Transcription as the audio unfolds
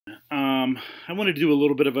I wanted to do a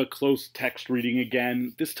little bit of a close text reading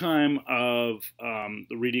again, this time of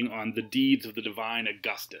the reading on the deeds of the divine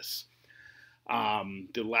Augustus.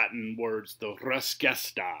 The Latin words, the res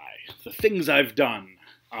gestae, the things I've done.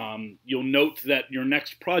 You'll note that your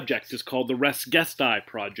next project is called the Res Gestae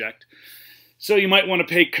project, so you might want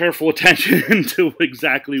to pay careful attention to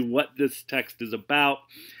exactly what this text is about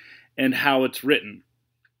and how it's written.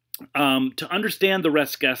 To understand the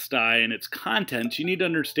Res Gestae and its contents, you need to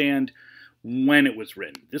understand when it was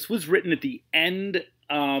written. This was written at the end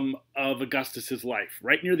of Augustus's life,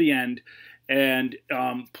 right near the end, and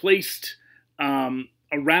placed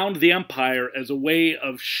around the empire as a way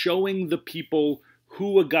of showing the people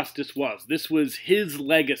who Augustus was. This was his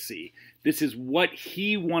legacy. This is what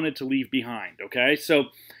he wanted to leave behind, okay? So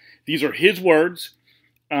these are his words.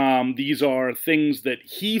 These are things that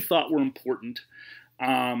he thought were important.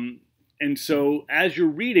 And so as you're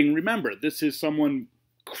reading, remember, this is someone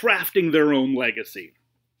crafting their own legacy.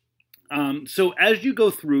 So as you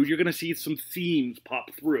go through, you're going to see some themes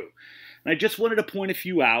pop through. And I just wanted to point a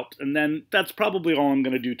few out, and then that's probably all I'm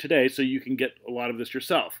going to do today, so you can get a lot of this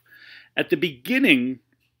yourself. At the beginning,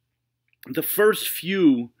 the first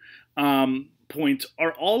few points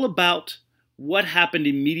are all about what happened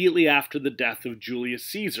immediately after the death of Julius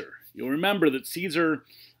Caesar. You'll remember that Caesar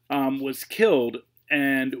was killed,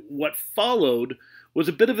 and what followed was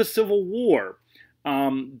a bit of a civil war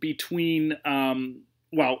between,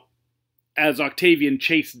 well, as Octavian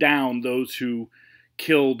chased down those who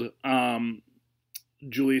killed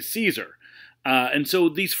Julius Caesar. And so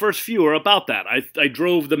these first few are about that. I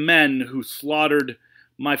drove the men who slaughtered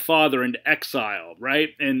my father into exile, right?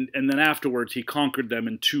 And then afterwards he conquered them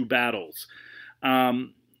in 2 battles.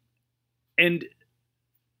 And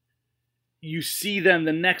you see then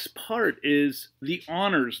the next part is the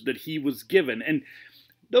honors that he was given. And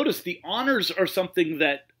notice the honors are something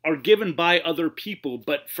that are given by other people,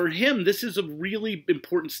 but for him, this is a really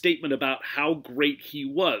important statement about how great he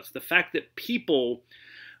was. The fact that people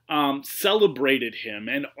celebrated him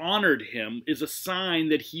and honored him is a sign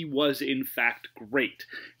that he was in fact great.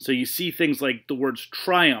 So you see things like the words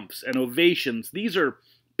triumphs and ovations. These are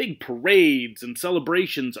big parades and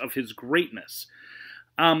celebrations of his greatness.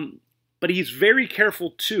 But he's very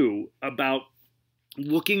careful, too, about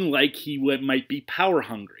looking like he might be power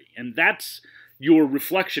hungry. And that's your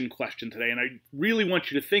reflection question today, and I really want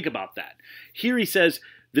you to think about that. Here he says,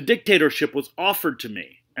 the dictatorship was offered to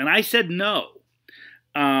me, and I said no.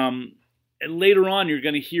 And later on, you're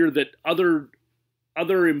going to hear that other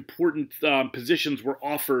important positions were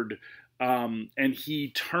offered, and he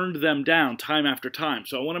turned them down time after time.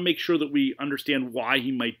 So I want to make sure that we understand why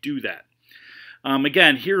he might do that.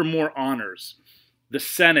 Again, here are more honors. The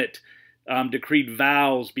Senate decreed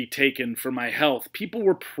vows be taken for my health. People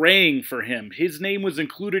were praying for him. His name was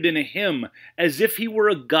included in a hymn as if he were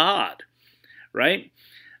a god, right?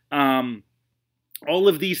 All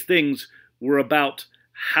of these things were about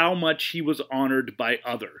how much he was honored by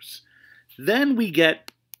others. Then we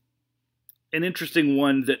get an interesting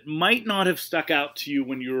one that might not have stuck out to you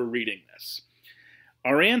when you were reading this.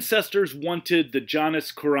 Our ancestors wanted the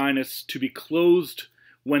Janus Quirinus to be closed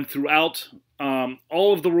when throughout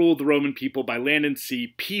all of the rule of the Roman people by land and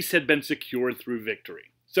sea, peace had been secured through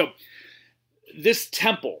victory. So this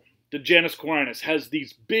temple, the Janus Quirinus, has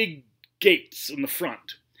these big gates in the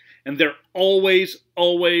front, and they're always,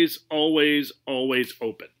 always, always, always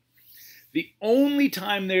open. The only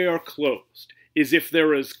time they are closed is if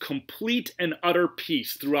there is complete and utter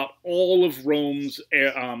peace throughout all of Rome's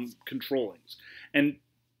controllings. And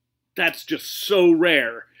that's just so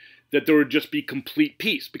rare that there would just be complete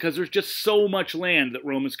peace, because there's just so much land that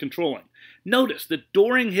Rome is controlling. Notice that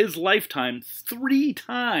during his lifetime, 3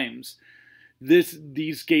 times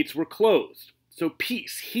these gates were closed. So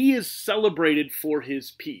peace. He is celebrated for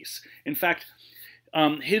his peace. In fact,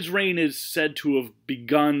 his reign is said to have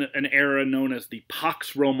begun an era known as the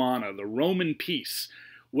Pax Romana, the Roman peace,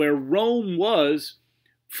 where Rome was,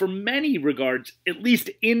 for many regards, at least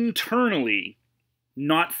internally,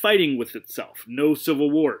 not fighting with itself. No civil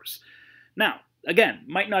wars. Now, again,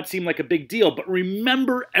 might not seem like a big deal, but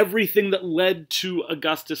remember everything that led to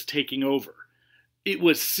Augustus taking over. It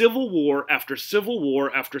was civil war after civil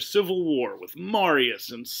war after civil war with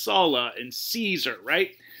Marius and Sulla and Caesar,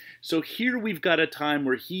 right? So here we've got a time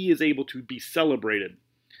where he is able to be celebrated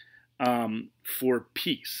for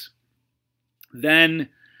peace. Then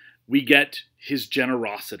we get his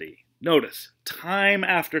generosity. Notice, time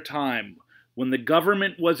after time, when the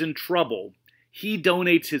government was in trouble, he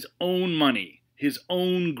donates his own money, his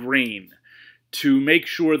own grain, to make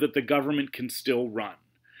sure that the government can still run.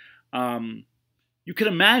 You can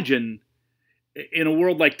imagine in a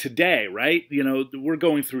world like today, right? You know, we're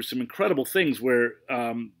going through some incredible things where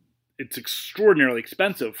it's extraordinarily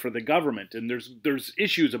expensive for the government, and there's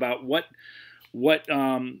issues about what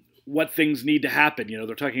things need to happen. You know,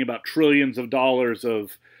 they're talking about trillions of dollars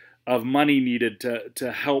of money needed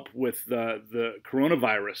to help with the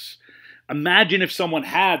coronavirus. Imagine if someone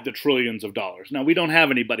had the trillions of dollars. Now, we don't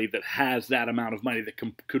have anybody that has that amount of money that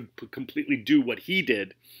could completely do what he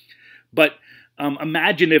did, but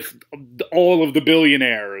imagine if all of the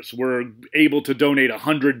billionaires were able to donate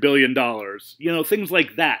 $100 billion, you know, things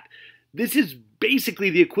like that. This is basically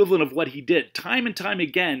the equivalent of what he did. Time and time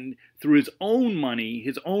again, through his own money,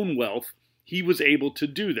 his own wealth, he was able to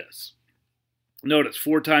do this. Notice,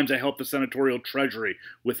 4 times I helped the senatorial treasury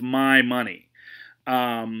with my money.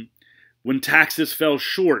 When taxes fell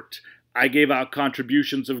short, I gave out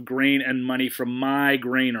contributions of grain and money from my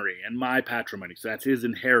granary and my patrimony. So that's his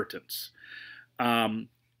inheritance. And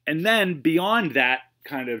then beyond that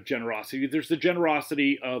kind of generosity, there's the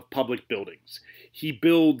generosity of public buildings. He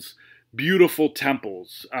builds beautiful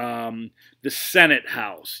temples, the Senate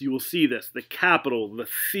House, you will see this, the Capitol, the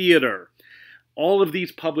theater, all of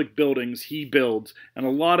these public buildings he builds, and a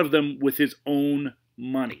lot of them with his own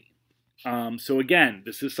money. So again,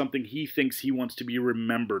 this is something he thinks he wants to be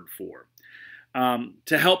remembered for.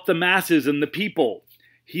 To help the masses and the people,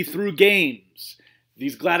 he threw games,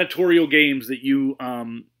 these gladiatorial games that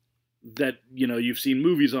you've seen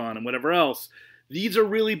movies on and whatever else. These are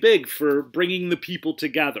really big for bringing the people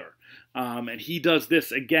together. And he does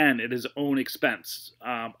this, again, at his own expense.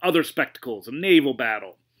 Other spectacles, a naval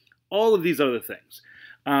battle, all of these other things.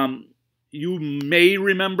 You may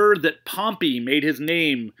remember that Pompey made his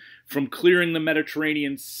name from clearing the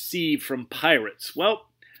Mediterranean Sea from pirates. Well,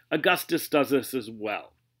 Augustus does this as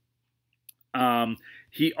well.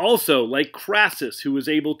 He also, like Crassus, who was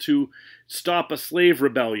able to stop a slave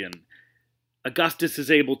rebellion, Augustus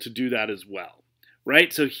is able to do that as well,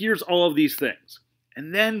 right? So here's all of these things.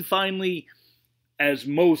 And then finally, as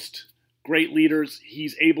most great leaders,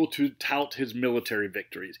 he's able to tout his military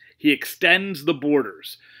victories. He extends the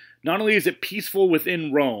borders. Not only is it peaceful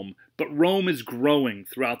within Rome, but Rome is growing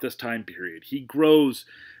throughout this time period. He grows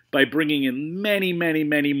by bringing in many, many,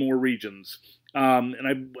 many more regions. And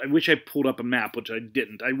I wish I pulled up a map, which I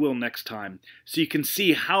didn't. I will next time. So you can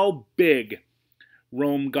see how big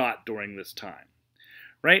Rome got during this time,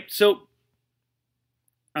 right? So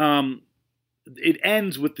it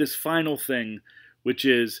ends with this final thing, which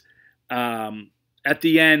is at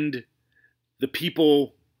the end, the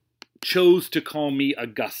people chose to call me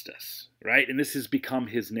Augustus, right? And this has become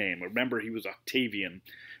his name. Remember, he was Octavian.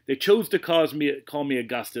 They chose to call me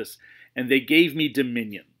Augustus, and they gave me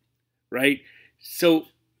dominion, right? So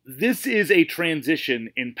this is a transition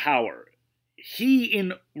in power. He,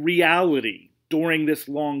 in reality, during this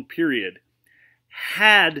long period,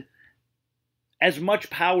 had as much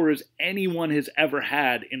power as anyone has ever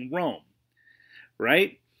had in Rome,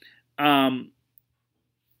 right? And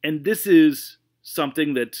this is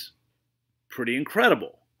something that's pretty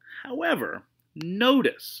incredible. However,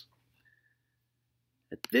 notice,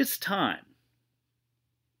 at this time,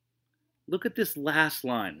 look at this last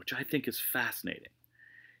line, which I think is fascinating.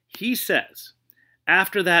 He says,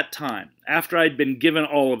 after that time, after I'd been given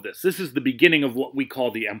all of this is the beginning of what we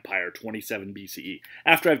call the empire, 27 BCE.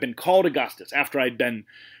 After I've been called Augustus, after I'd been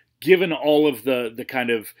given all of the kind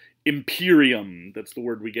of imperium, that's the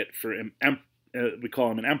word we get for we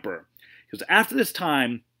call him an emperor. Because after this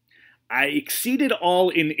time, I exceeded all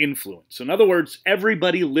in influence. So in other words,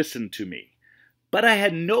 everybody listened to me. But I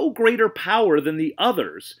had no greater power than the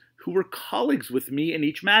others who were colleagues with me in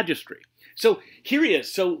each magistracy. So here he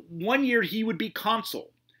is. So 1 year he would be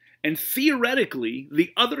consul. And theoretically,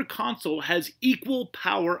 the other consul has equal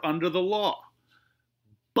power under the law.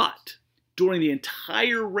 But during the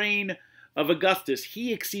entire reign of Augustus,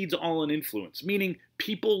 he exceeds all in influence, meaning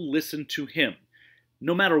people listen to him.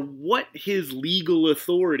 No matter what his legal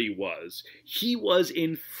authority was, he was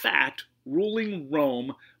in fact ruling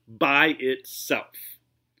Rome by himself,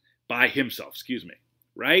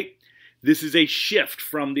 right? This is a shift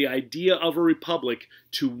from the idea of a republic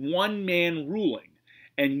to one man ruling.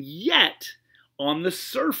 And yet, on the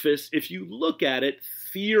surface, if you look at it,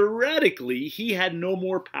 theoretically, he had no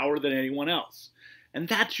more power than anyone else. And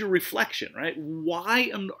that's your reflection, right?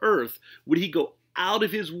 Why on earth would he go out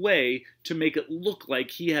of his way to make it look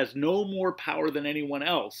like he has no more power than anyone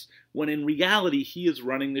else, when in reality, he is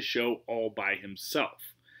running the show all by himself?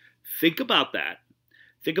 Think about that.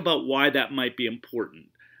 Think about why that might be important.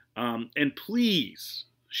 And please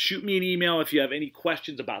shoot me an email if you have any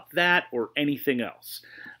questions about that or anything else.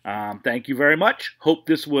 Thank you very much. Hope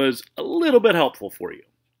this was a little bit helpful for you.